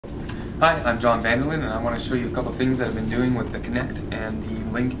Hi, I'm John Vanderlyn, and I want to show you a couple things that I've been doing with the Kinect and the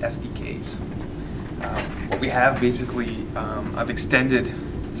Lync SDKs. What we have basically, I've extended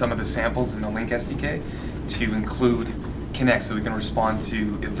some of the samples in the Lync SDK to include Kinect so we can respond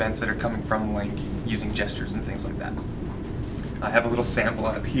to events that are coming from Lync using gestures and things like that. I have a little sample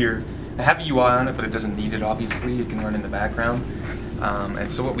up here. I have a UI on it, but it doesn't need it obviously. It can run in the background.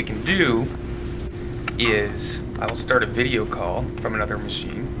 And so what we can do is I will start a video call from another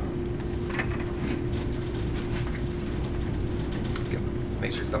machine.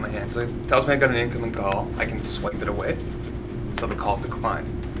 Make sure it's got my hand. So it tells me I got an incoming call. I can swipe it away, so the call's declined.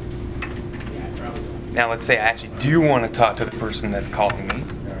 Now let's say I actually do want to talk to the person that's calling me.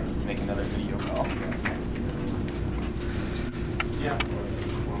 Make another video call.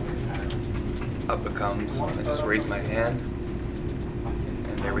 Up it comes. I just raise my hand,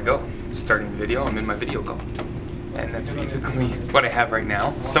 and there we go. Starting video. I'm in my video call. And that's basically what I have right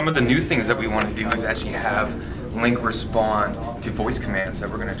now. Some of the new things that we want to do is actually have Lync respond to voice commands that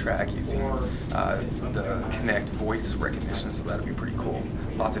we're going to track using the Kinect voice recognition, so that'll be pretty cool.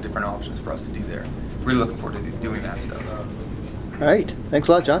 Lots of different options for us to do there. Really looking forward to doing that stuff. All right. Thanks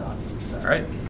a lot, John. All right.